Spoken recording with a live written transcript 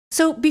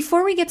So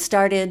before we get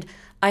started,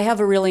 I have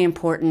a really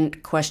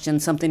important question,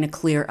 something to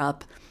clear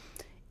up.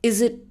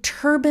 Is it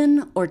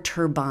turbine or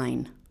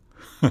turbine?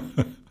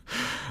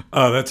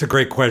 That's a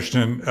great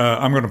question.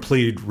 I'm going to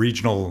plead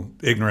regional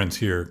ignorance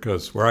here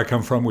because where I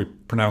come from, we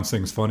pronounce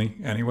things funny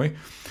anyway.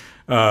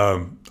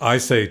 I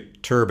say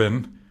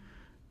turbine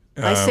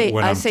when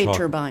I I'm say talking.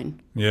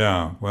 turbine.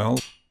 Yeah, well,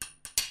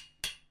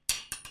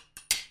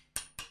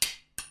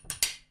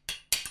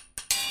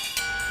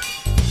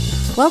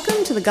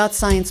 Welcome to the Got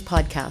Science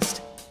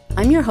podcast.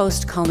 I'm your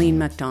host, Colleen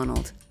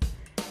MacDonald.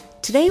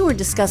 Today we're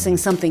discussing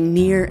something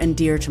near and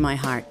dear to my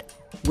heart,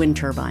 wind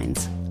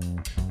turbines.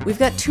 We've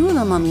got 2 of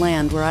them on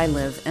land where I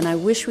live, and I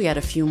wish we had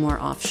a few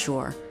more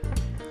offshore.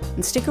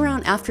 And stick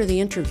around after the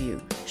interview.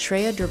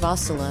 Shreya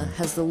Durvasula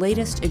has the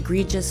latest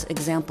egregious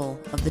example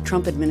of the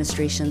Trump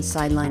administration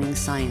sidelining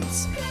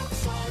science.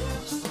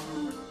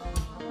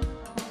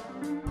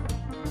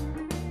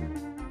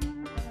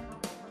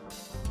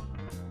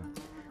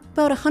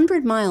 About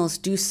 100 miles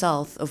due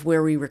south of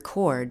where we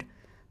record,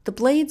 the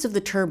blades of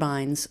the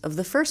turbines of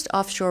the first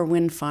offshore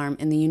wind farm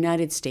in the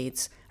United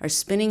States are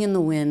spinning in the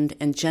wind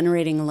and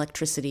generating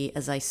electricity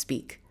as I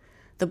speak.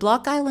 The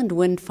Block Island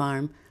Wind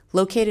Farm,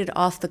 located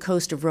off the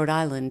coast of Rhode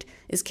Island,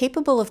 is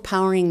capable of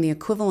powering the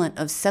equivalent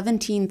of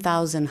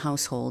 17,000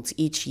 households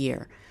each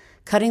year,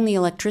 cutting the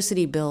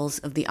electricity bills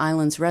of the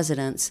island's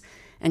residents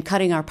and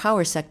cutting our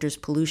power sector's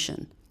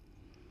pollution.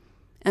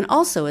 And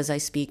also, as I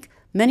speak,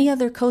 many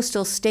other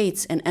coastal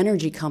states and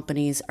energy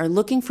companies are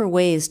looking for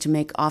ways to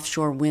make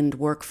offshore wind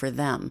work for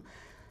them.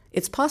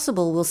 It's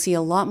possible we'll see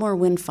a lot more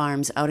wind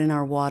farms out in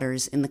our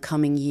waters in the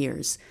coming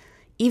years,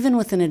 even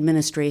with an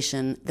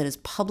administration that is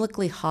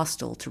publicly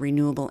hostile to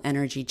renewable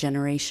energy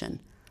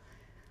generation.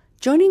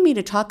 Joining me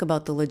to talk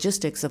about the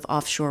logistics of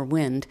offshore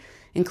wind,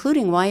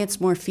 including why it's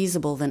more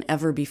feasible than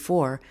ever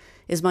before,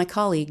 is my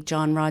colleague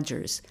John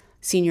Rogers,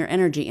 Senior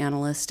Energy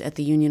Analyst at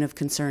the Union of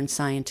Concerned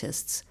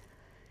Scientists.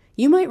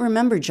 You might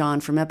remember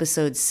John from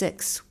episode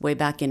 6, way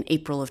back in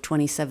April of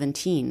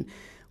 2017,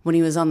 when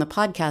he was on the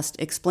podcast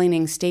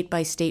explaining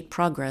state-by-state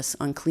progress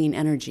on clean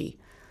energy,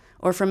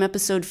 or from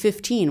episode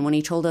 15 when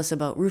he told us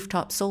about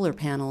rooftop solar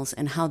panels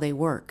and how they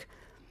work.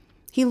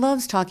 He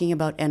loves talking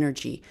about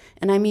energy,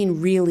 and I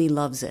mean really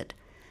loves it.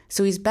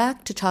 So he's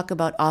back to talk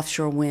about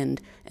offshore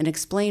wind and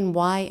explain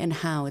why and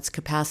how its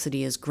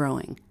capacity is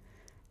growing.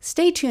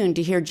 Stay tuned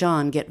to hear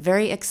John get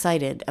very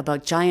excited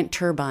about giant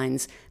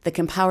turbines that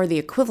can power the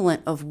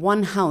equivalent of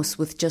one house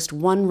with just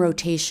one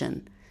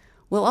rotation.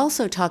 We'll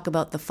also talk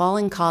about the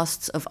falling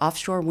costs of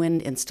offshore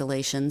wind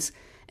installations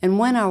and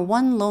when our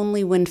one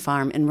lonely wind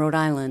farm in Rhode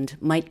Island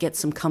might get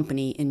some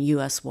company in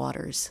U.S.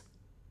 waters.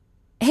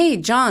 Hey,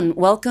 John,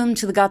 welcome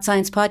to the Got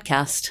Science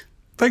podcast.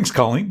 thanks,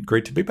 Colleen.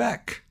 Great to be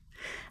back.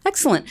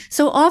 Excellent.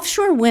 So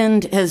offshore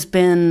wind has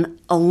been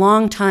a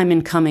long time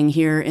in coming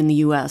here in the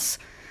U.S.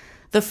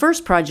 The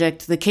first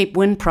project, the Cape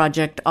Wind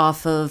project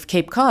off of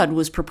Cape Cod,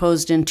 was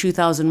proposed in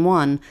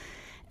 2001,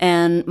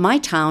 and my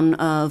town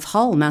of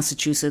Hull,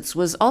 Massachusetts,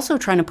 was also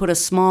trying to put a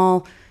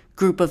small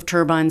group of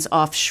turbines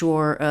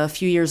offshore a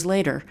few years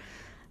later.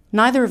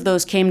 Neither of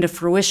those came to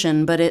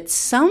fruition, but it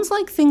sounds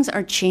like things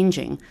are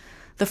changing.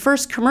 The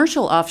first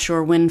commercial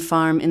offshore wind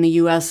farm in the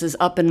U.S. is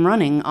up and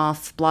running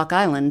off Block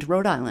Island,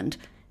 Rhode Island,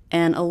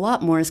 and a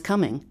lot more is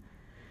coming.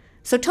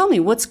 So tell me,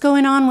 what's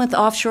going on with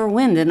offshore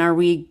wind, and are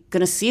we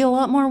going to see a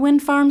lot more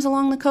wind farms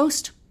along the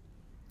coast?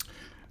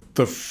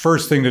 The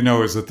first thing to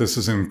know is that this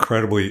is an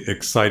incredibly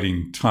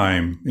exciting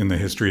time in the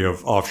history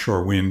of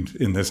offshore wind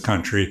in this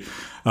country.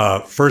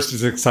 First,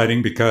 it's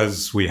exciting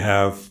because we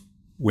have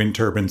wind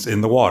turbines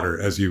in the water,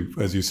 as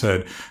you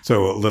said.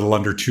 So a little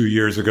under 2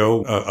 years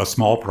ago, a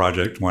small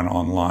project went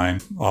online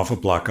off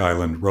of Block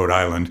Island, Rhode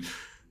Island.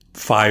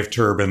 5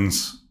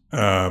 turbines,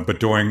 but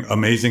doing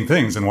amazing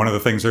things. And one of the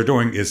things they're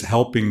doing is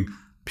helping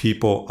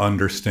people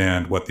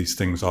understand what these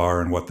things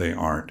are and what they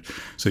aren't.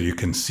 So you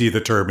can see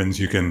the turbines,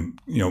 you can,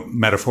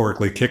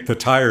 metaphorically kick the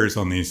tires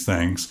on these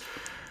things.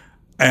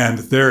 And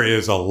there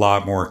is a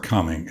lot more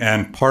coming.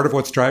 And part of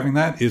what's driving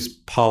that is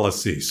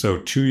policy. So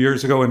 2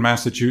 years ago in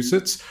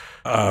Massachusetts,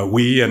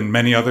 we and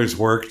many others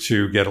worked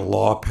to get a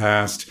law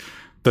passed.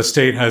 The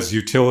state has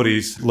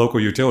utilities, local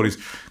utilities,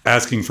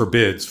 asking for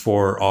bids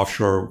for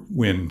offshore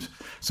wind.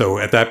 So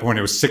at that point,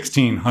 it was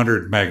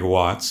 1,600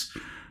 megawatts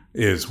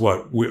is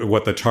what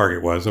the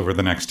target was over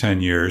the next 10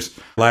 years.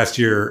 Last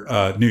year,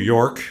 New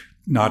York,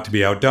 not to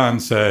be outdone,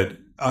 said,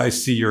 I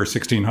see your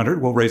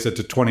 1,600. We'll raise it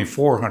to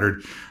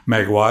 2,400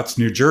 megawatts.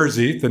 New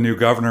Jersey, the new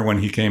governor, when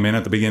he came in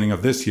at the beginning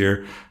of this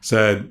year,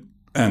 said,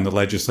 and the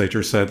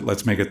legislature said,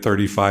 let's make it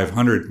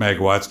 3,500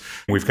 megawatts.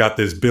 We've got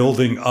this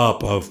building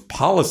up of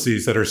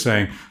policies that are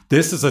saying,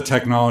 this is a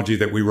technology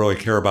that we really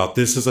care about.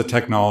 This is a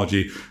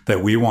technology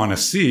that we want to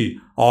see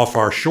off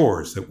our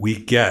shores, that we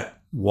get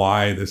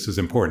why this is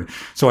important.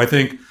 So I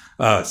think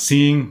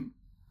seeing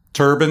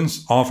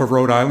turbines off of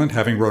Rhode Island,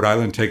 having Rhode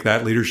Island take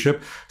that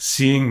leadership,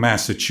 seeing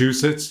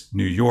Massachusetts,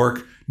 New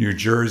York, New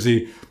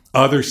Jersey,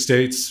 other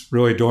states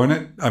really doing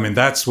it. I mean,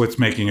 that's what's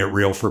making it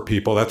real for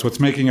people. That's what's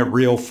making it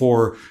real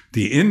for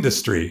the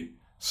industry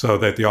so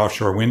that the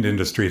offshore wind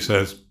industry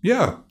says,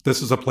 yeah,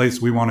 this is a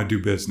place we want to do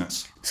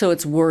business. So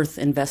it's worth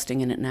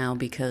investing in it now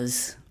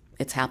because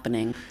it's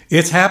happening.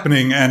 It's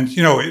happening. And,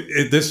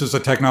 this is a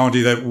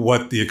technology that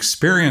what the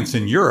experience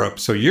in Europe.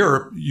 So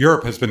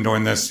Europe has been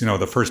doing this.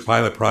 The first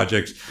pilot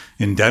project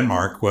in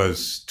Denmark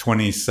was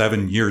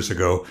 27 years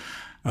ago.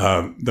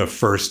 The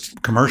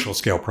first commercial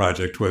scale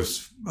project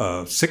was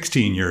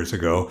 16 years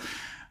ago.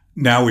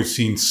 Now we've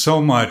seen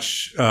so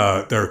much.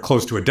 There are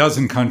close to a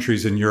dozen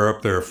countries in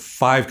Europe. There are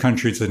 5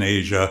 countries in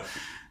Asia,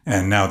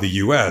 and now the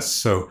U.S.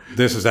 So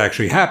this is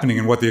actually happening.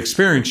 And what the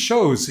experience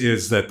shows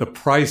is that the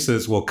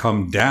prices will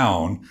come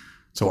down.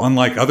 So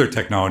unlike other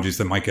technologies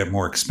that might get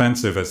more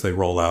expensive as they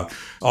roll out,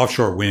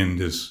 offshore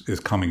wind is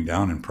coming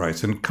down in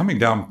price and coming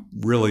down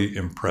really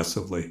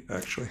impressively,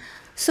 actually.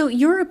 So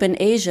Europe and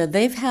Asia,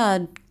 they've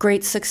had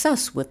great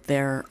success with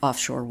their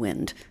offshore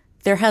wind.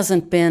 There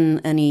hasn't been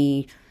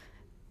any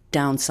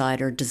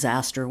downside or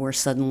disaster where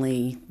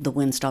suddenly the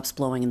wind stops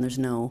blowing and there's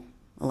no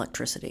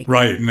electricity.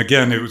 Right. And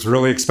again, it was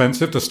really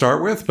expensive to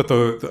start with, but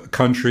the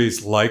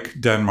countries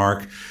like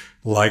Denmark,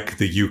 like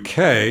the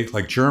UK,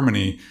 like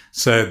Germany,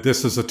 said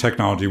this is a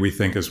technology we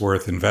think is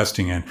worth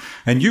investing in.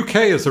 And UK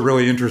is a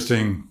really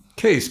interesting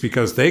case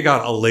because they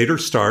got a later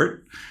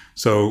start.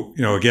 So,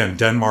 again,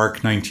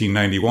 Denmark,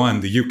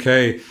 1991, the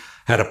UK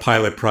had a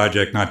pilot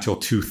project not till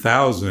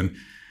 2000.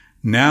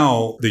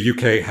 Now, the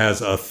UK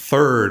has a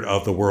third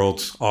of the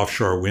world's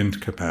offshore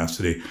wind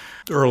capacity.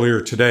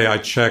 Earlier today, I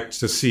checked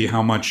to see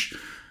how much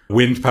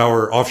wind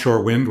power,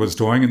 offshore wind was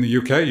doing in the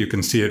UK. You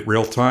can see it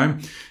real time.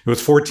 It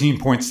was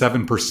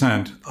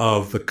 14.7%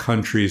 of the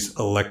country's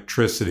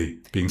electricity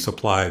being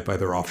supplied by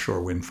their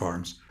offshore wind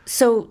farms.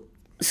 So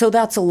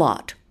that's a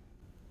lot.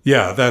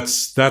 Yeah,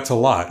 that's a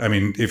lot. I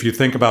mean, if you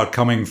think about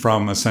coming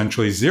from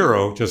essentially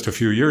zero just a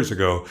few years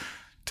ago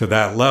to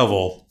that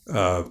level,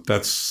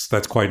 that's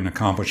quite an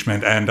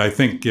accomplishment, and I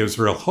think gives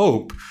real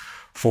hope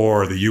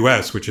for the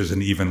U.S., which is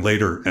an even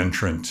later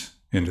entrant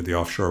into the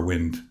offshore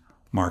wind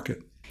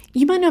market.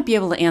 You might not be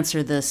able to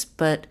answer this,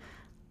 but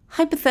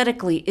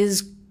hypothetically,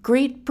 is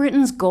Great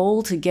Britain's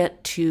goal to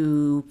get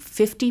to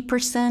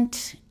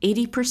 50%,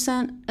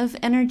 80% of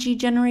energy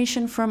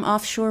generation from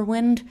offshore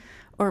wind?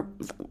 Or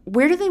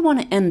where do they want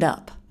to end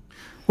up?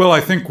 Well,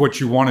 I think what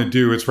you want to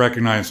do is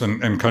recognize,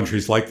 and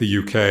countries like the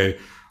UK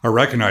are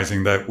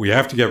recognizing that we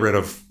have to get rid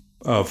of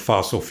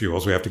fossil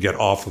fuels. We have to get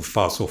off of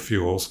fossil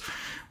fuels.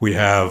 We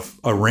have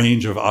a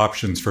range of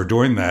options for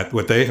doing that.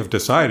 What they have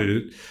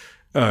decided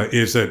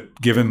is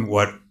that given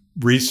what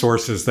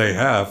resources they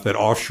have, that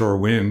offshore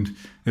wind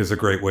is a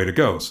great way to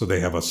go. So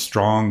they have a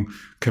strong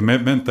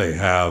commitment. They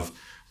have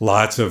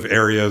lots of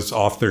areas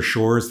off their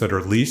shores that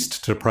are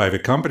leased to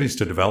private companies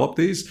to develop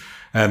these.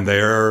 And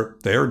they're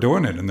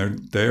doing it, and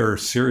they're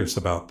serious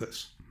about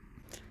this.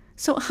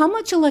 So how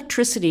much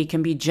electricity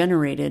can be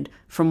generated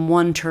from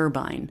one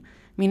turbine?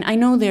 I mean, I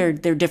know they're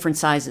different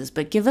sizes,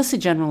 but give us a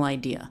general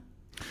idea.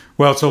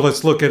 Well, so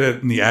let's look at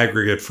it in the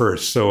aggregate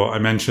first. So I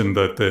mentioned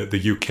that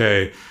the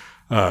UK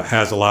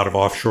has a lot of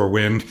offshore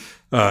wind.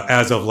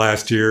 As of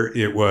last year,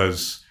 it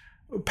was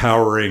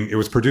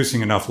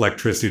producing enough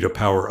electricity to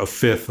power a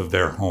fifth of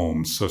their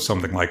homes. So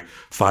something like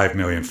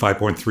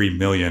 5.3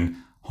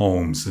 million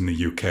homes in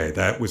the UK.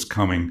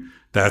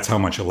 That's how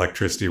much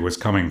electricity was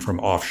coming from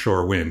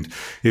offshore wind.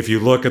 If you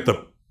look at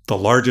the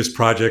largest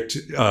project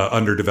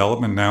under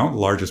development now, the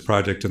largest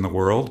project in the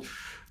world,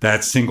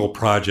 that single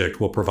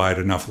project will provide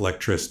enough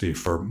electricity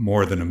for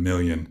more than 1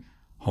 million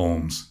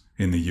homes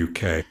in the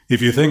UK.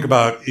 If you think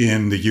about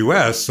in the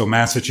US, so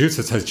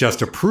Massachusetts has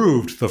just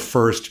approved the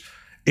first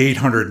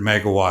 800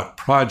 megawatt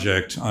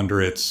project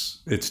under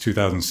its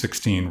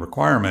 2016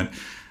 requirement.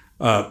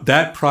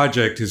 That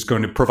project is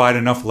going to provide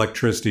enough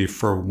electricity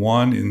for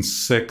 1 in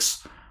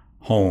 6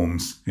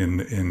 homes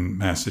in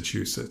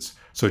Massachusetts.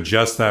 So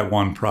just that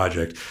one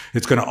project.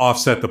 It's going to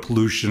offset the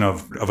pollution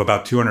of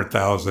about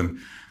 200,000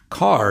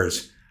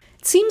 cars.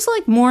 It seems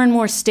like more and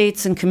more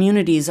states and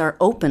communities are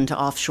open to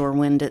offshore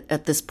wind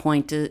at this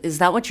point. Is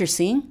that what you're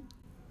seeing?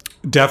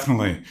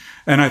 Definitely.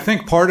 And I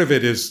think part of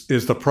it is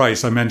the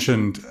price. I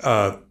mentioned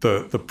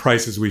the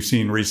prices we've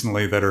seen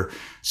recently that are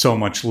so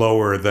much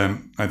lower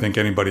than I think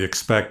anybody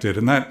expected.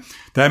 And that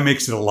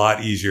makes it a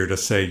lot easier to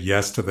say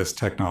yes to this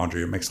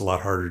technology. It makes it a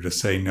lot harder to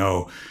say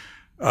no.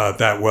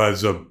 That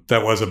was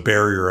a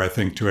barrier, I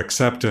think, to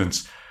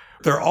acceptance.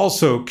 There are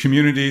also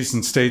communities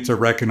and states are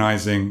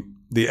recognizing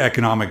the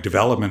economic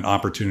development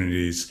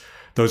opportunities.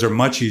 Those are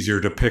much easier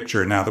to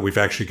picture now that we've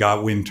actually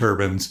got wind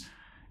turbines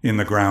in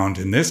the ground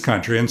in this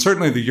country. And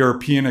certainly the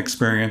European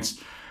experience,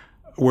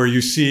 where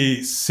you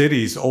see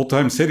cities,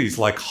 old-time cities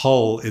like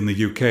Hull in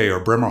the UK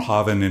or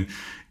Bremerhaven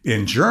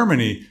in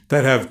Germany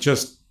that have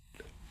just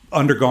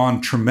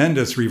undergone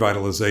tremendous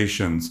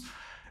revitalizations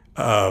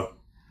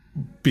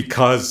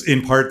because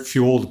in part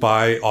fueled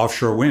by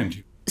offshore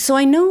wind. So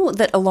I know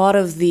that a lot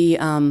of the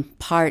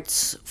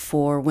parts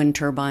for wind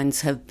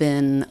turbines have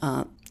been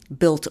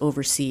built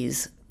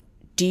overseas.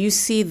 Do you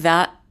see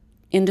that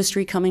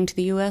industry coming to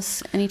the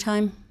U.S.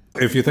 anytime?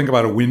 If you think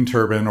about a wind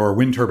turbine or a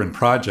wind turbine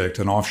project,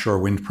 an offshore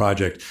wind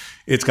project,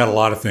 it's got a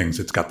lot of things.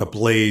 It's got the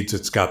blades,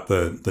 it's got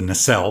the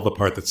nacelle, the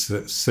part that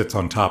sits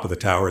on top of the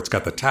tower. It's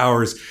got the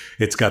towers,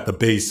 it's got the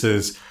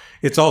bases.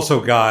 It's also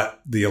got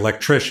the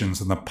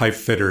electricians and the pipe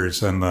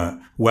fitters and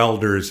the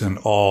welders and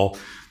all.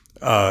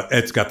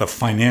 It's got the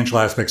financial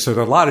aspects. So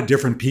there are a lot of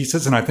different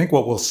pieces. And I think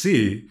what we'll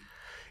see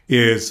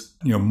is,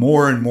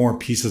 more and more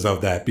pieces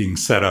of that being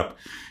set up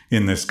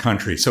in this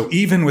country. So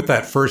even with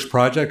that first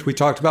project we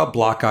talked about,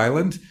 Block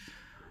Island,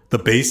 the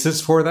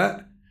bases for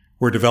that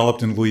were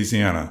developed in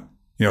Louisiana.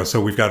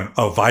 So we've got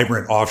a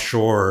vibrant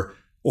offshore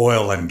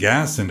oil and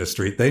gas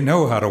industry. They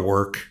know how to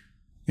work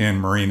in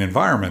marine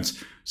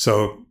environments.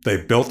 So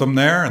they built them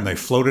there and they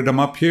floated them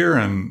up here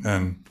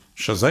and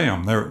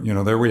shazam,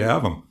 there we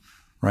have them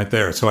right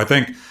there. So I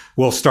think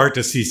we'll start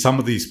to see some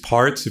of these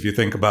parts. If you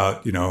think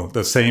about,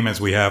 the same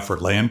as we have for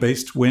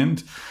land-based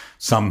wind,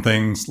 some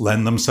things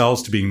lend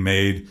themselves to being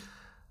made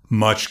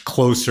much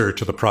closer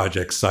to the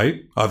project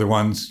site. Other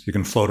ones, you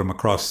can float them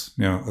across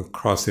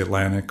the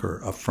Atlantic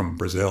or up from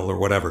Brazil or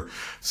whatever.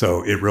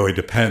 So it really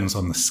depends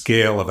on the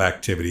scale of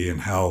activity and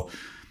how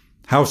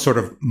sort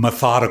of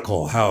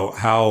methodical,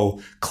 how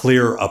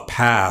clear a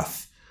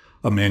path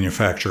a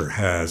manufacturer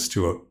has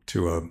to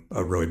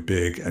a really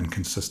big and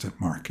consistent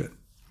market.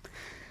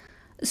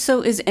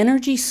 So is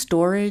energy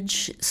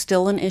storage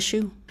still an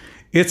issue?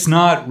 It's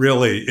not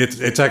really.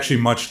 It's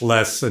actually much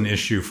less an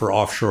issue for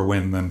offshore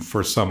wind than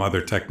for some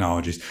other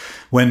technologies.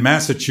 When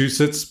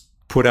Massachusetts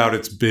put out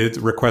its bid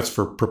requests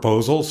for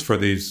proposals for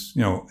these,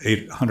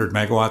 800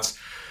 megawatts,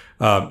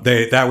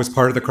 that was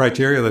part of the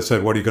criteria. They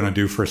said, what are you going to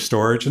do for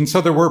storage? And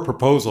so there were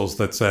proposals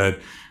that said,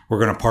 we're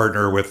going to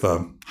partner with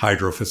a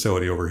hydro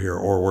facility over here,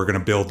 or we're going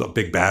to build a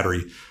big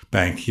battery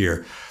bank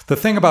here. The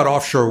thing about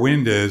offshore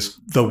wind is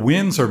the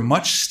winds are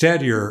much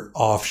steadier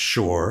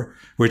offshore,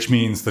 which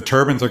means the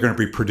turbines are going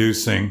to be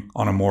producing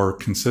on a more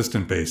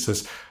consistent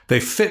basis. They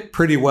fit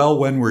pretty well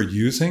when we're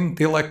using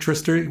the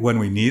electricity, when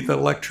we need the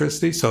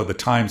electricity. So the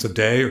times of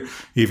day or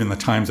even the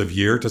times of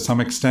year to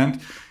some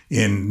extent.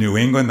 In New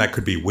England, that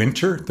could be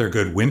winter. They're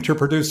good winter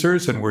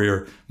producers, and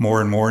we're more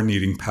and more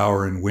needing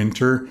power in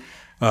winter.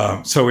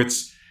 So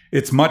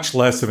it's much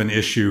less of an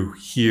issue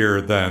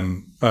here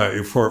than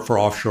for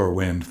offshore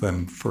wind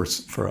than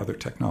for other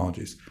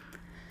technologies.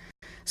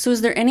 So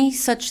is there any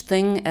such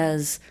thing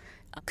as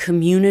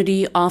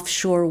community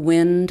offshore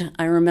wind?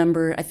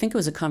 I think it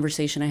was a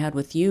conversation I had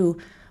with you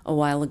a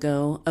while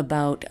ago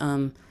about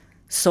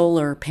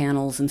solar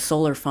panels and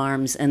solar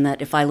farms, and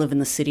that if I live in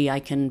the city, I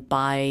can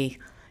buy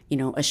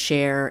a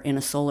share in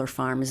a solar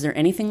farm. Is there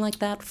anything like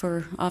that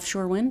for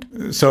offshore wind?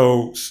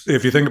 So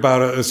if you think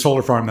about a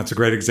solar farm, that's a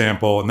great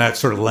example. And that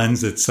sort of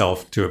lends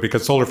itself to it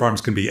because solar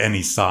farms can be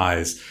any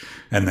size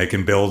and they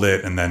can build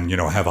it and then,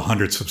 have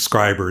 100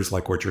 subscribers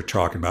like what you're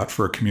talking about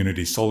for a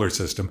community solar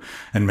system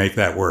and make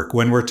that work.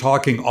 When we're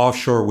talking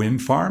offshore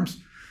wind farms,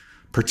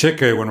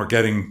 particularly when we're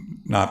getting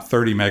not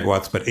 30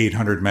 megawatts, but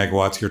 800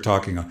 megawatts, you're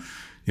talking,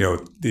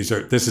 this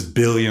is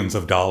billions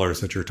of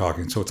dollars that you're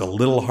talking. So it's a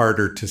little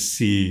harder to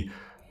see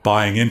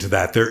buying into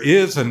that. There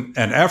is an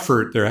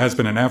effort, there has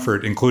been an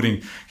effort,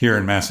 including here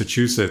in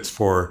Massachusetts,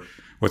 for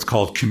what's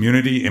called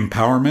community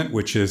empowerment,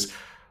 which is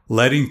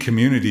letting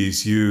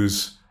communities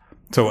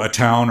so a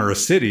town or a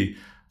city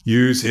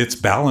use its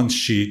balance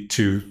sheet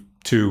to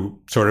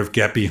sort of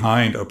get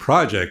behind a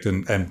project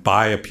and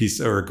buy a piece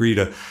or agree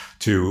to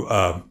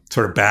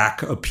sort of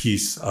back a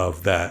piece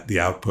of the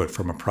output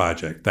from a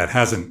project. That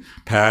hasn't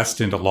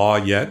passed into law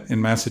yet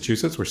in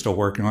Massachusetts. We're still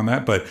working on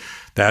that, but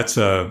that's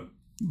a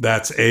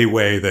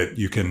way that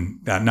you can,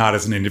 not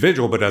as an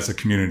individual, but as a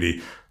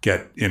community,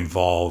 get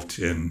involved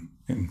in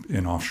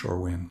offshore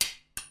wind.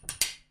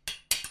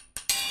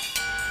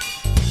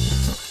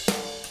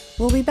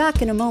 We'll be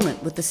back in a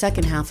moment with the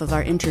second half of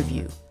our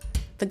interview.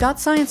 The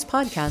Got Science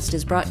podcast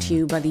is brought to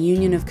you by the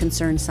Union of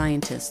Concerned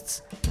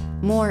Scientists.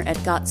 More at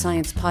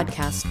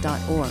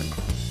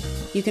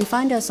gotsciencepodcast.org. You can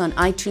find us on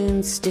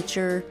iTunes,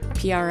 Stitcher,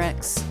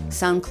 PRX,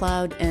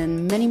 SoundCloud,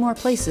 and many more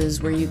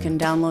places where you can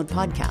download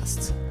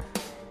podcasts.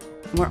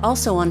 We're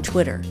also on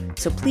Twitter,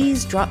 so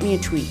please drop me a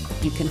tweet.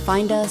 You can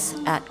find us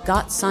at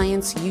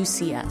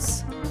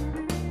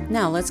GotScienceUCS.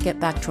 Now let's get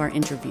back to our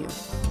interview.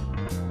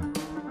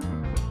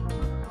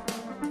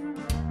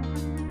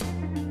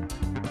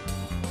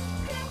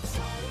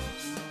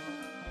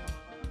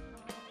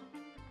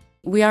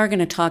 We are going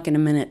to talk in a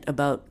minute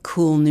about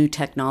cool new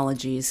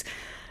technologies,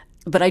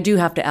 but I do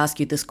have to ask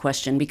you this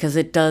question because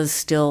it does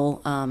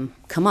still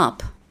come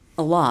up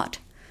a lot.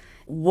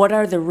 What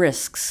are the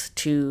risks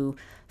to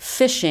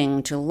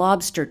fishing, to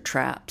lobster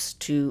traps,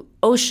 to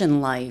ocean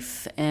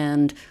life,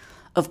 and,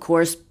 of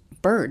course,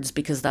 birds,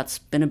 because that's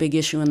been a big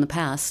issue in the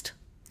past?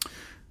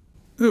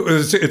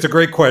 It's a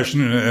great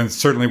question, and it's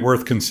certainly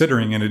worth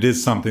considering, and it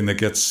is something that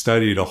gets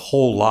studied a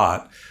whole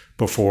lot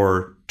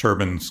before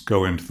turbines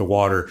go into the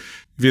water.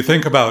 If you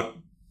think about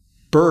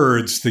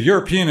birds, the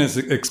European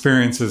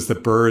experiences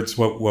that birds,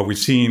 what we've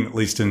seen, at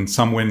least in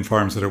some wind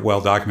farms that are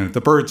well documented,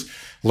 the birds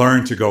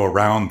learn to go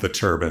around the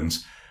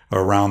turbines.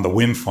 around the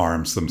wind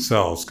farms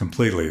themselves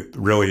completely.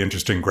 Really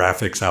interesting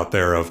graphics out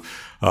there of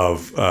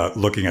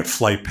looking at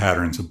flight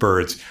patterns of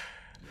birds.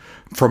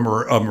 From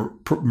a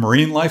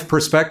marine life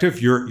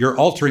perspective, you're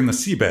altering the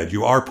seabed.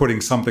 You are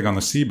putting something on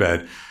the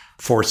seabed.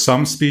 For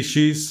some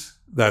species,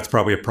 that's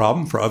probably a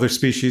problem. For other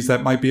species,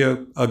 that might be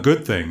a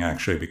good thing,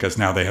 actually, because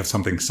now they have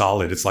something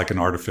solid. It's like an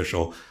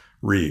artificial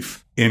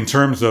reef. In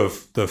terms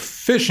of the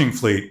fishing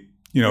fleet,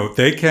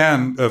 they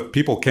can,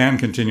 people can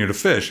continue to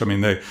fish. I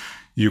mean,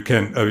 you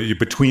can,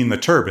 between the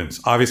turbines.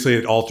 Obviously,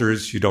 it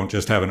alters. You don't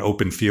just have an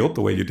open field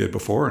the way you did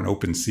before, an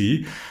open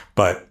sea,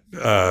 but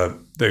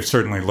they've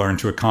certainly learned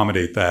to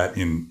accommodate that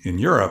in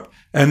Europe.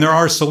 And there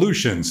are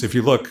solutions. If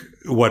you look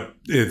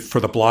for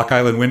the Block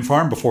Island wind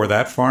farm, before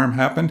that farm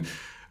happened,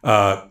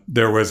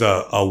 there was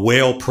a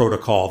whale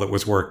protocol that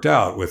was worked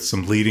out with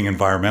some leading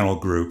environmental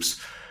groups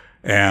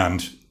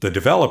and the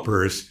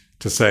developers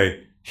to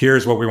say,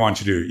 here's what we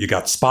want you to do. You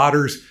got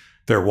spotters.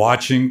 They're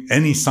watching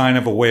any sign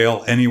of a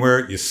whale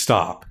anywhere. You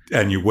stop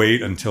and you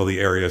wait until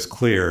the area is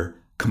clear,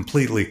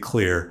 completely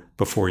clear,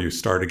 before you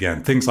start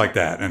again. Things like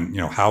that. And,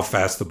 how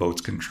fast the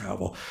boats can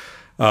travel.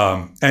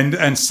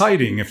 And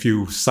sighting, if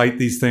you sight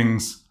these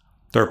things,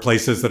 there are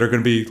places that are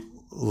going to be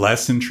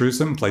less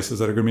intrusive, places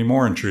that are going to be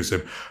more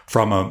intrusive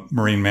from a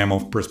marine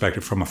mammal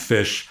perspective, from a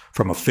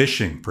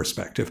fishing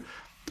perspective.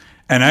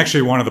 And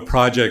actually, one of the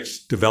project's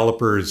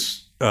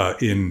developers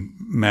in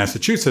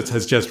Massachusetts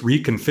has just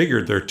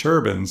reconfigured their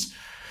turbines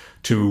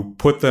to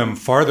put them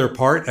farther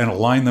apart and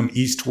align them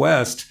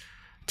east-west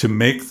to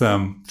make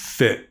them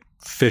fit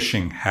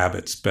fishing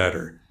habits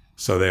better.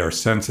 So they are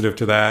sensitive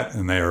to that,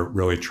 and they are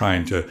really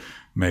trying to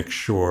make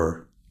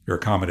sure you're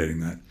accommodating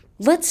that.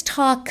 Let's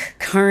talk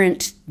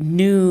current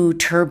new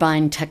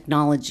turbine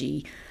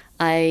technology.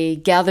 I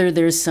gather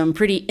there's some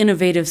pretty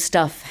innovative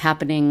stuff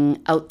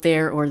happening out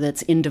there or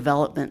that's in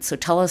development. So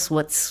tell us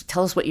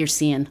what you're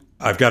seeing.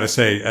 I've got to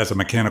say, as a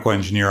mechanical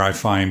engineer, I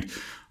find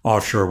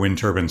offshore wind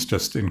turbines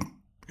just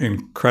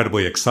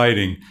incredibly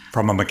exciting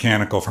from a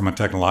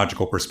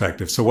technological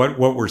perspective. So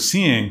what we're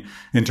seeing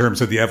in terms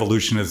of the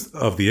evolution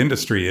of the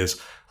industry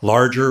is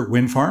larger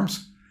wind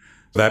farms.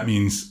 That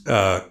means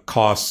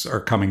costs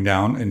are coming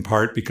down in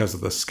part because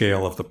of the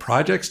scale of the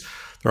projects.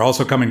 They're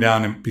also coming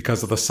down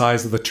because of the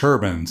size of the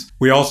turbines.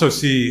 We also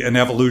see an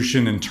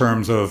evolution in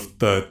terms of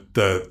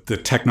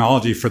the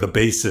technology for the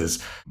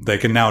bases. They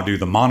can now do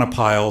the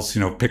monopiles,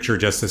 picture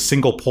just a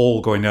single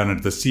pole going down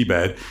into the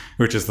seabed,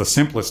 which is the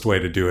simplest way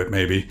to do it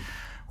maybe.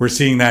 We're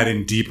seeing that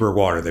in deeper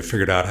water. They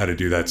figured out how to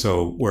do that.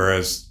 So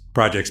whereas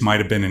projects might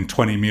have been in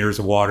 20 meters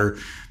of water,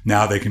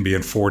 now they can be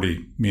in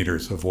 40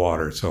 meters of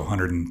water, so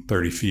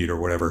 130 feet or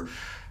whatever.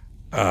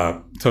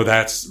 So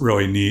that's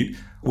really neat.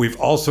 We've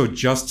also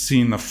just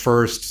seen the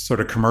first sort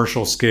of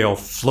commercial scale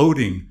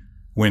floating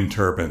wind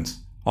turbines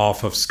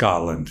off of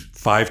Scotland.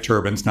 5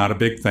 turbines, not a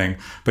big thing,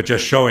 but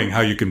just showing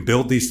how you can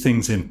build these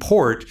things in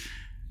port,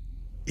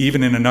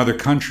 even in another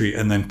country,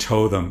 and then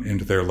tow them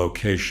into their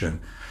location.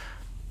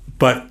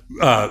 But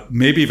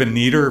maybe even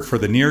neater for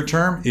the near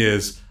term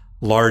is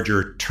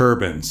larger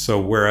turbines. So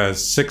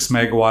whereas 6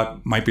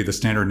 megawatt might be the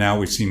standard now,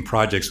 we've seen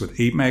projects with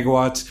 8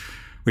 megawatts.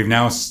 We've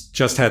now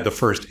just had the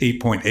first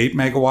 8.8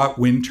 megawatt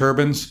wind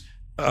turbines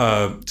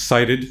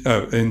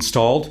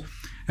installed.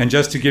 And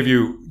just to give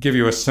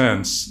you a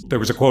sense, there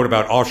was a quote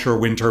about offshore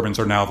wind turbines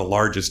are now the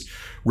largest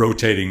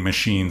rotating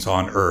machines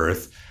on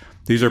Earth.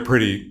 These are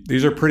pretty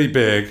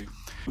big.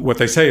 What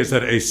they say is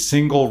that a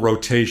single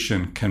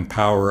rotation can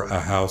power a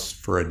house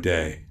for a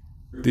day.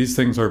 These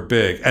things are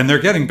big, and they're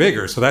getting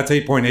bigger. So that's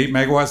 8.8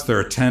 megawatts. There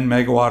are 10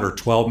 megawatt or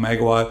 12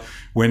 megawatt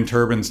wind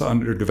turbines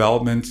under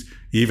development,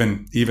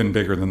 even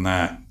bigger than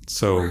that.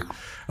 So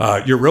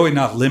you're really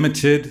not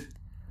limited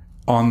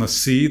on the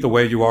sea the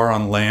way you are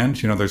on land.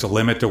 There's a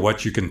limit to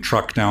what you can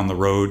truck down the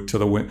road to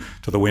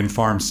the wind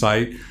farm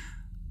site.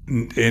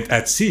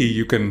 At sea,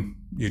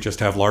 you just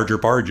have larger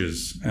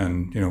barges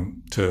and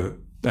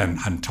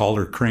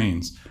taller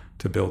cranes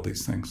to build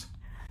these things.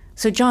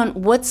 So, John,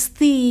 what's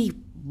the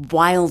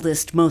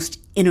wildest, most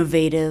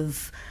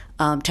innovative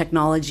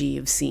technology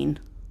you've seen?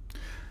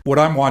 What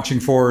I'm watching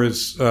for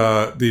is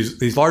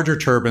these larger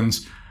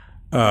turbines.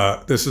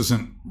 This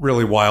isn't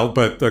really wild,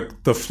 but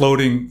the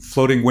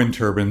floating wind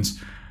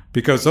turbines,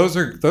 because those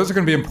are going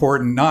to be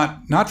important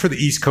not for the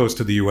east coast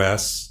of the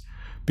U.S.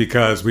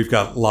 because we've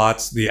got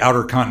the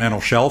outer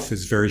continental shelf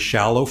is very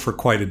shallow for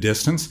quite a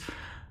distance.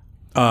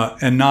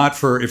 And not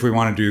for if we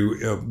want to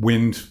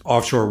do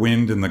offshore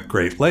wind in the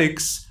Great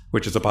Lakes,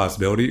 which is a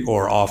possibility,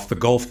 or off the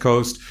Gulf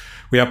Coast.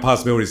 We have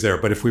possibilities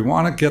there. But if we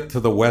want to get to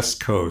the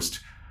West Coast,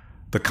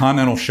 the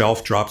continental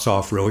shelf drops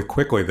off really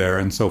quickly there.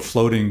 And so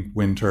floating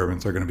wind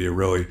turbines are going to be a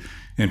really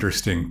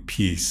interesting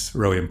piece,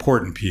 really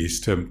important piece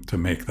to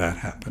make that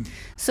happen.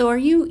 So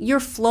you're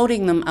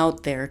floating them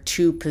out there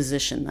to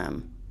position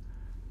them?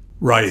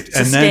 Right.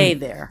 To stay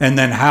there. And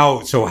then how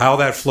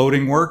that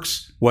floating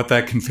works, what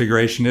that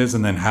configuration is,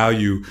 and then how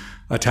you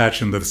attach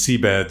them to the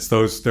seabeds,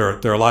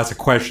 there are lots of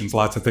questions,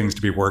 lots of things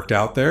to be worked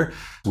out there.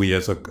 We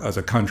as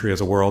a country,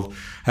 as a world,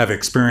 have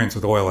experience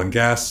with oil and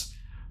gas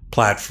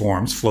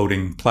platforms,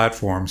 floating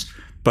platforms,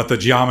 but the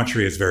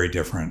geometry is very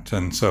different.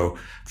 And so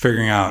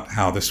figuring out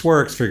how this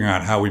works, figuring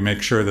out how we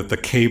make sure that the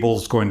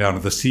cables going down to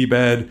the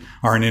seabed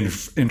aren't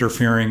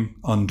interfering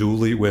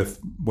unduly with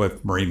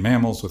marine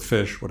mammals, with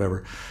fish,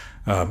 whatever.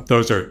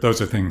 Those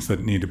are things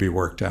that need to be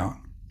worked out.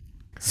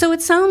 So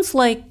it sounds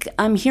like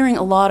I'm hearing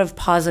a lot of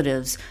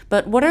positives,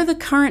 but what are the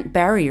current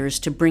barriers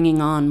to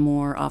bringing on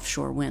more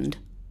offshore wind?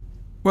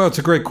 Well, it's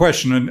a great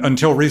question. And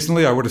until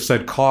recently, I would have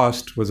said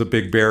cost was a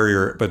big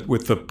barrier. But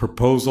with the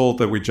proposal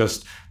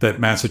that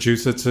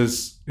Massachusetts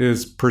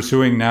is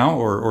pursuing now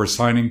or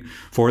signing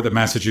for, that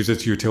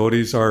Massachusetts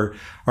utilities are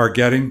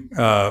getting,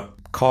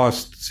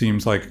 cost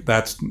seems like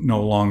that's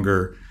no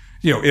longer,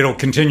 it'll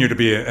continue to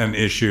be an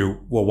issue.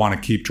 We'll want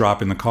to keep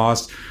dropping the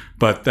cost,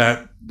 but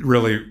that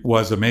really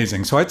was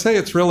amazing. So I'd say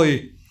it's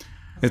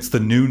the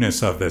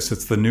newness of this.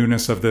 It's the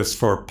newness of this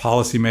for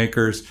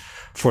policymakers,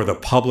 for the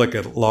public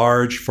at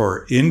large,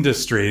 for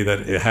industry that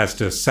it has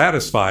to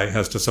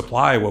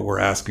supply what we're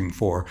asking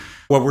for.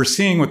 What we're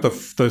seeing with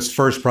this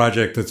first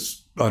project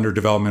that's under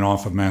development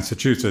off of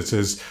Massachusetts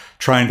is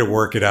trying to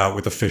work it out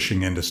with the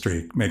fishing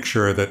industry, make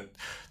sure that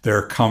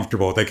they're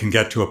comfortable, they can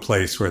get to a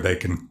place where they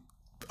can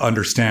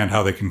understand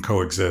how they can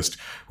coexist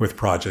with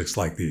projects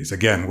like these.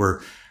 Again,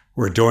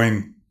 we're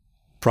doing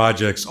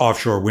projects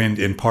offshore wind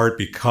in part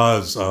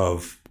because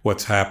of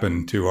what's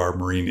happened to our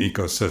marine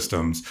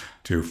ecosystems,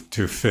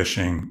 to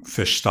fishing,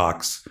 fish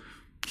stocks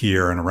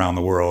here and around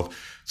the world.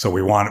 So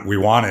we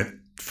want it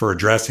for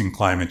addressing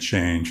climate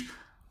change.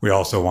 We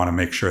also want to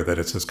make sure that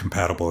it's as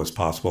compatible as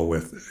possible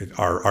with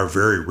our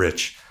very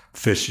rich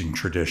fishing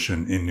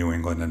tradition in New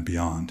England and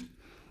beyond.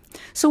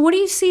 So what do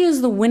you see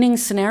as the winning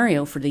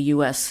scenario for the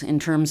U.S. in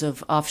terms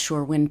of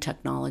offshore wind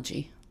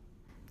technology?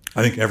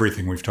 I think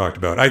everything we've talked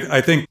about.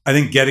 I think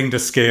getting to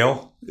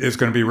scale is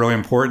going to be really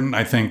important.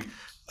 I think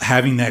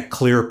having that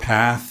clear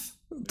path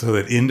so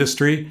that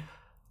industry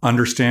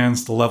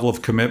understands the level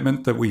of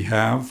commitment that we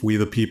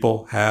the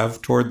people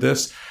have toward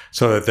this,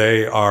 so that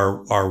they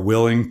are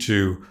willing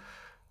to,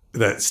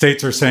 that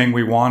states are saying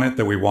we want it,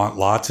 that we want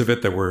lots of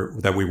it,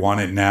 that we want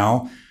it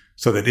now,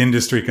 so that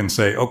industry can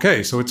say,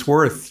 okay, so it's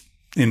worth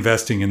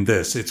investing in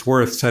this. It's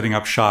worth setting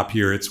up shop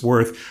here. It's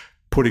worth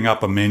putting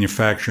up a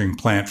manufacturing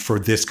plant for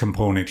this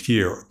component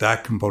here,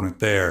 that component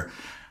there.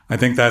 I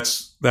think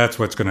that's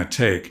what's going to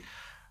take.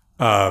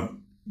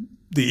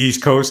 The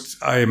East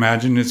Coast, I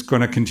imagine, is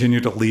going to continue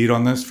to lead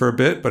on this for a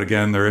bit. But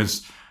again,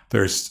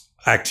 there's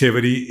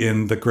activity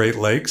in the Great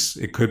Lakes.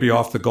 It could be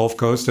off the Gulf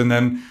Coast. And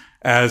then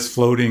as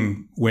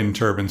floating wind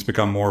turbines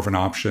become more of an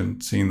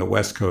option, seeing the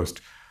West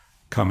Coast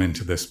come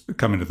into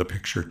the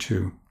picture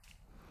too.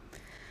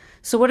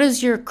 So what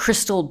does your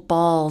crystal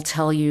ball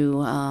tell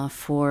you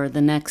for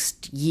the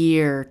next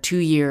year, 2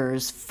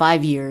 years,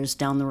 5 years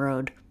down the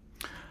road?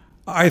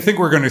 I think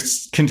we're going to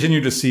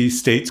continue to see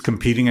states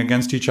competing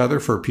against each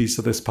other for a piece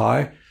of this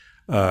pie.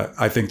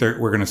 I think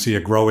we're going to see a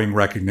growing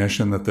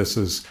recognition that this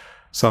is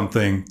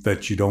something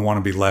that you don't want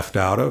to be left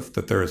out of,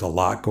 that there is a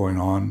lot going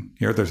on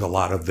here. There's a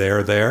lot of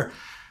there.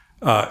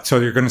 So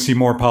you're going to see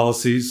more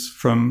policies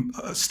from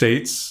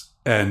states,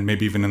 and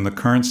maybe even in the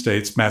current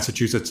states.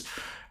 Massachusetts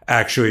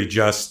actually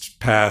just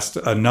passed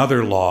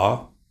another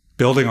law,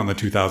 building on the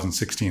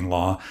 2016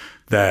 law,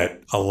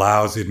 that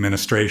allows the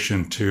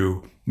administration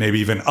to maybe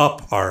even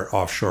up our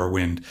offshore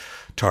wind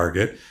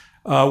target.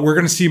 We're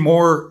going to see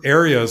more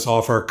areas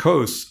off our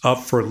coasts up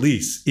for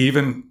lease,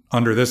 even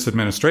under this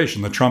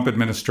administration. The Trump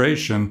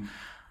administration,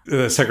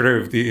 the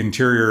Secretary of the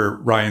Interior,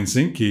 Ryan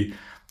Zinke,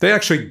 they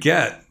actually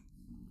get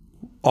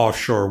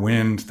offshore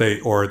wind.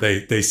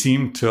 They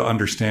seem to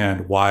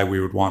understand why we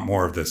would want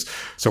more of this.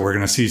 So we're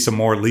going to see some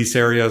more lease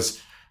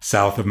areas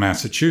south of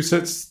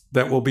Massachusetts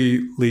that will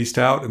be leased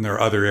out, and there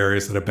are other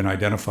areas that have been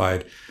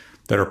identified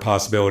that are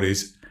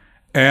possibilities.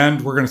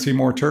 And we're going to see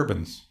more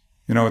turbines.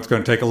 It's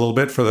going to take a little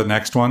bit for the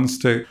next ones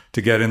to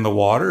get in the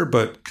water,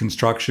 but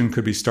construction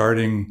could be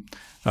starting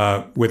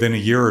within a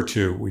year or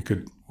two.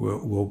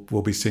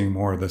 We'll be seeing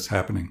more of this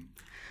happening.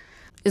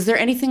 Is there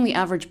anything the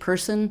average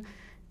person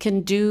can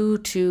do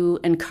to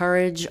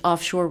encourage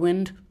offshore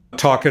wind?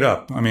 Talk it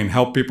up.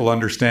 Help people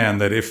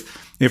understand that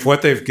if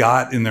what they've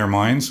got in their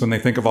minds when they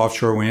think of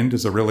offshore wind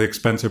is a really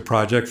expensive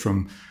project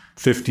from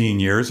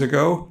 15 years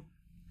ago,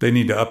 they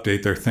need to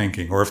update their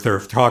thinking. Or if they're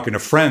talking to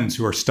friends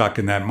who are stuck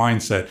in that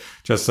mindset,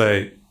 just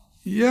say,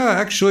 yeah,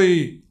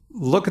 actually,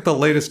 look at the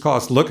latest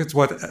cost. Look at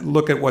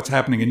what's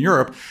happening in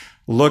Europe.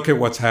 Look at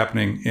what's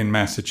happening in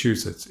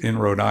Massachusetts, in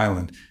Rhode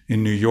Island,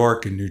 in New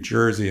York, and New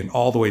Jersey, and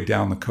all the way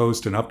down the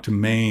coast and up to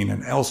Maine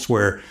and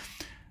elsewhere.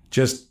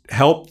 Just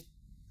help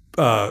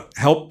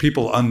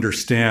people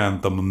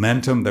understand the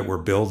momentum that we're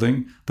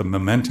building, the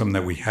momentum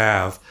that we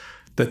have,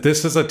 that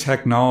this is a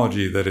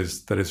technology that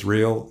is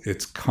real.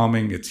 It's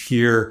coming. It's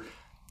here.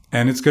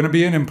 And it's going to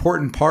be an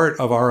important part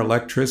of our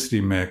electricity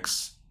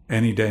mix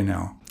any day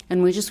now.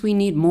 And we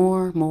need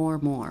more.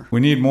 We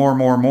need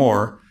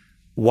more.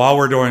 While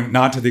we're doing,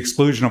 not to the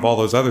exclusion of all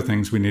those other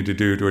things we need to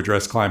do to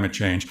address climate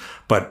change,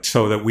 but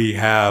so that we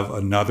have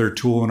another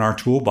tool in our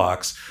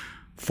toolbox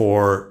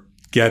for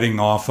getting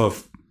off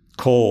of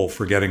coal,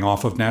 for getting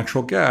off of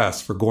natural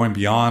gas, for going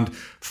beyond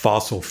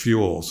fossil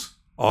fuels.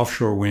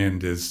 Offshore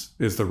wind is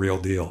the real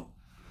deal.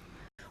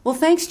 Well,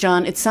 thanks,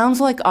 John. It sounds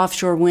like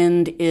offshore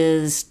wind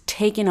is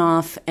taking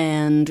off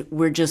and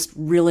we're just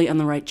really on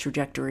the right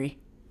trajectory.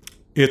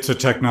 It's a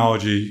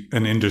technology,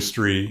 an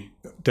industry,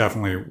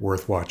 definitely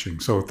worth watching.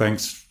 So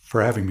thanks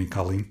for having me,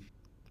 Colleen.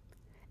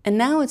 And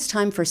now it's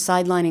time for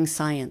Sidelining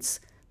Science,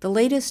 the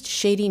latest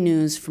shady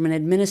news from an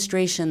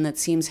administration that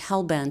seems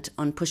hell-bent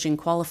on pushing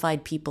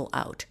qualified people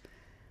out.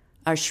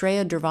 Our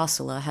Shreya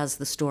Durvasula has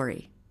the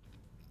story.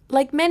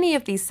 Like many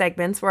of these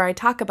segments where I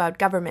talk about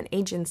government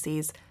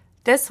agencies,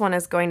 this one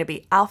is going to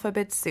be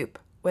alphabet soup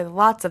with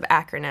lots of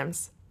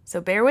acronyms,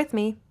 so bear with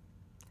me.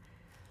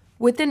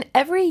 Within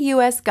every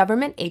U.S.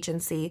 government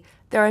agency,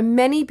 there are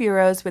many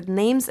bureaus with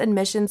names and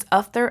missions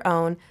of their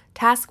own,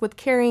 tasked with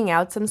carrying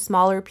out some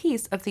smaller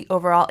piece of the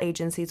overall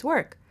agency's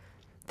work.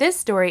 This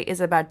story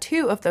is about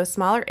two of those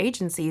smaller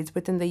agencies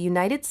within the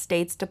United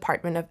States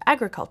Department of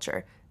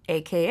Agriculture,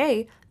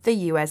 aka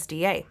the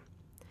USDA.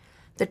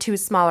 The two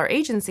smaller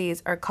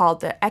agencies are called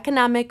the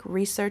Economic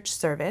Research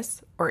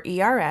Service, or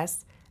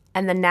ERS,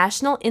 and the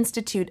National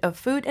Institute of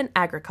Food and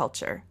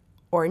Agriculture,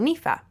 or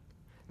NIFA.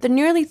 The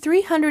nearly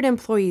 300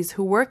 employees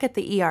who work at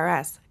the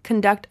ERS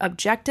conduct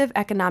objective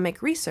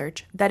economic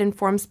research that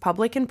informs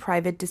public and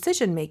private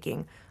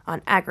decision-making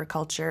on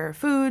agriculture,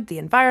 food, the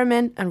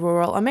environment, and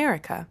rural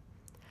America.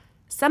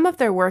 Some of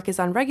their work is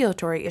on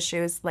regulatory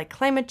issues like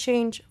climate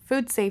change,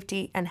 food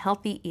safety, and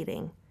healthy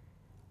eating.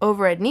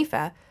 Over at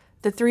NIFA,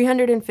 the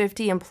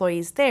 350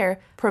 employees there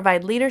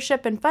provide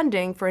leadership and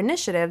funding for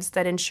initiatives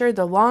that ensure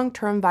the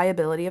long-term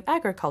viability of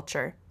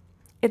agriculture.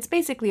 It's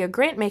basically a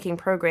grant-making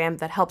program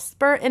that helps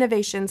spur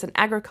innovations in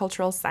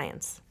agricultural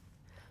science.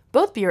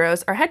 Both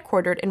bureaus are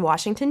headquartered in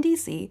Washington,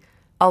 D.C.,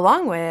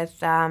 along with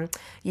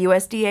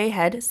USDA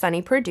head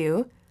Sonny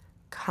Perdue,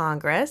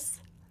 Congress,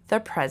 the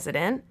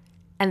President,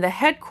 and the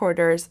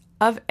headquarters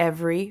of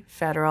every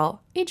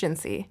federal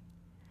agency.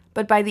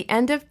 But by the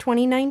end of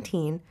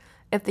 2019,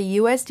 if the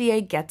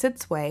USDA gets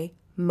its way,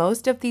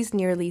 most of these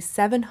nearly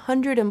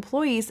 700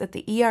 employees at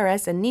the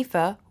ERS and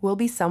NIFA will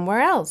be somewhere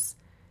else,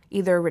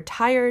 either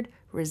retired,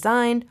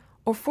 resigned,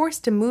 or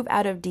forced to move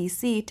out of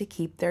D.C. to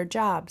keep their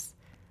jobs.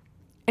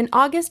 In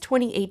August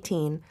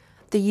 2018,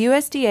 the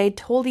USDA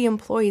told the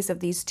employees of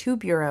these two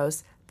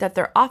bureaus that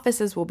their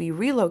offices will be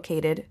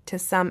relocated to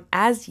some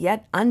as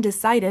yet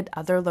undecided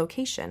other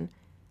location.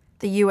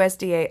 The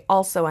USDA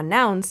also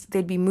announced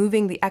they'd be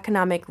moving the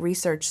Economic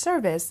Research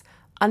Service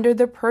under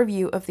the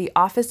purview of the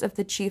Office of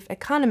the Chief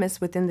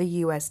Economist within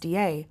the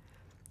USDA,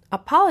 a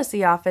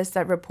policy office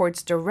that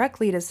reports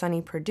directly to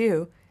Sonny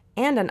Perdue,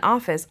 and an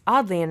office,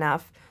 oddly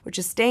enough, which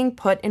is staying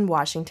put in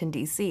Washington,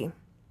 D.C.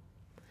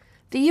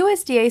 The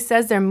USDA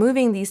says they're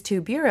moving these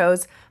two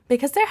bureaus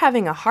because they're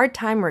having a hard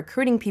time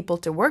recruiting people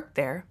to work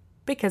there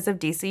because of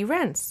D.C.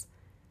 rents.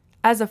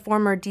 As a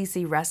former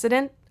D.C.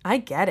 resident, I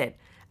get it.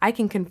 I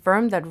can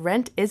confirm that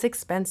rent is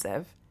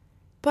expensive.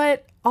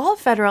 But all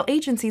federal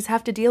agencies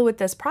have to deal with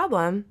this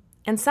problem,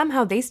 and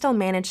somehow they still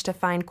manage to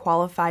find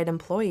qualified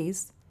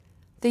employees.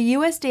 The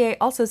USDA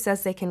also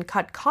says they can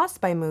cut costs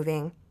by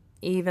moving,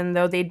 even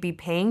though they'd be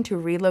paying to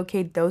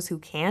relocate those who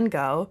can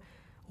go,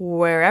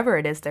 wherever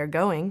it is they're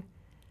going.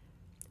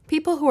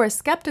 People who are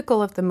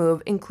skeptical of the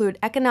move include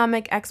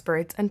economic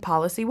experts and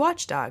policy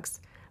watchdogs,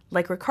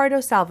 like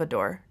Ricardo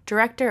Salvador,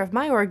 director of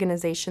my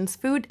organization's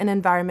Food and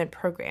Environment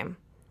Program.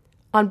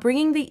 On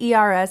bringing the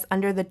ERS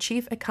under the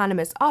Chief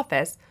Economist's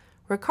office,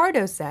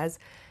 Ricardo says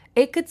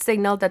it could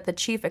signal that the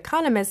Chief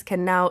Economist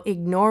can now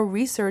ignore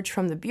research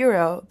from the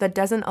Bureau that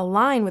doesn't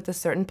align with a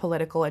certain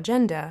political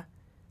agenda.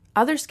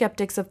 Other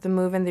skeptics of the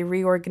move and the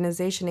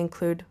reorganization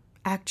include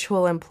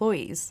actual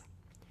employees.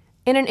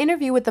 In an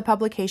interview with the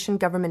publication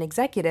Government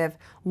Executive,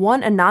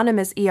 one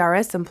anonymous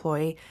ERS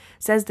employee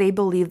says they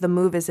believe the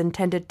move is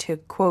intended to,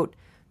 quote,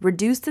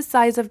 reduce the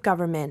size of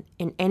government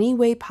in any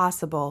way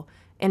possible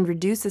and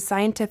reduce the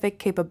scientific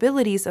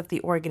capabilities of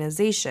the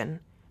organization.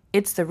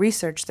 It's the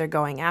research they're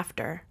going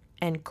after,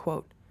 end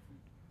quote.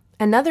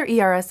 Another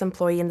ERS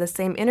employee in the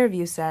same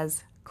interview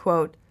says,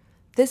 quote,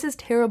 this is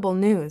terrible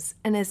news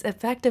and is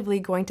effectively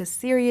going to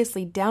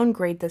seriously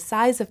downgrade the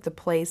size of the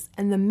place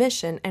and the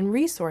mission and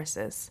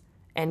resources,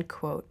 end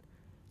quote.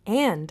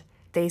 And,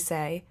 they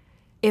say,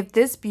 if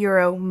this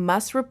bureau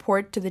must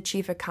report to the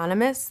chief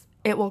economist,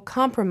 it will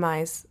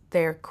compromise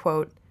their,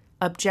 quote,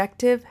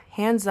 objective,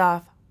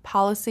 hands-off,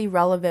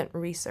 policy-relevant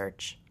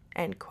research,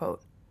 end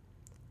quote.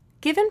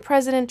 Given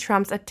President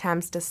Trump's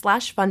attempts to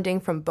slash funding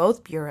from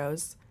both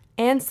bureaus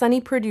and Sonny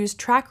Perdue's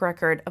track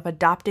record of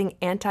adopting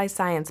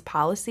anti-science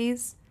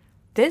policies,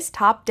 this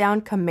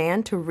top-down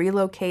command to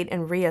relocate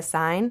and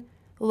reassign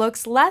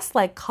looks less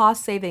like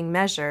cost-saving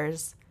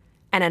measures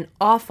and an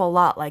awful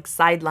lot like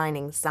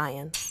sidelining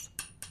science.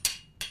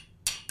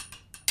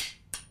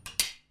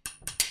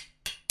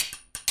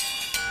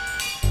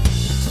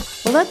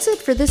 Well, that's it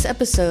for this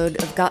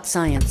episode of Got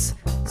Science.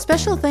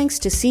 Special thanks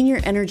to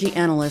senior energy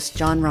analyst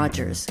John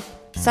Rogers.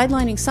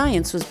 Sidelining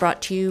Science was brought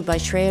to you by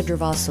Shreya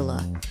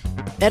Durvasula.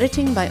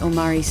 Editing by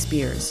Omari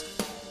Spears.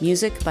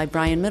 Music by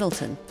Brian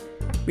Middleton.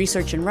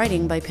 Research and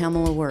writing by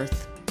Pamela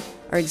Worth.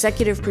 Our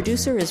executive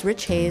producer is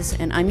Rich Hayes,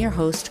 and I'm your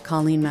host,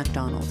 Colleen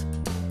MacDonald.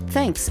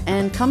 Thanks,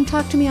 and come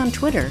talk to me on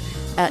Twitter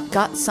at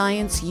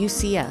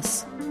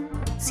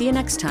GotScienceUCS. See you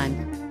next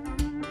time.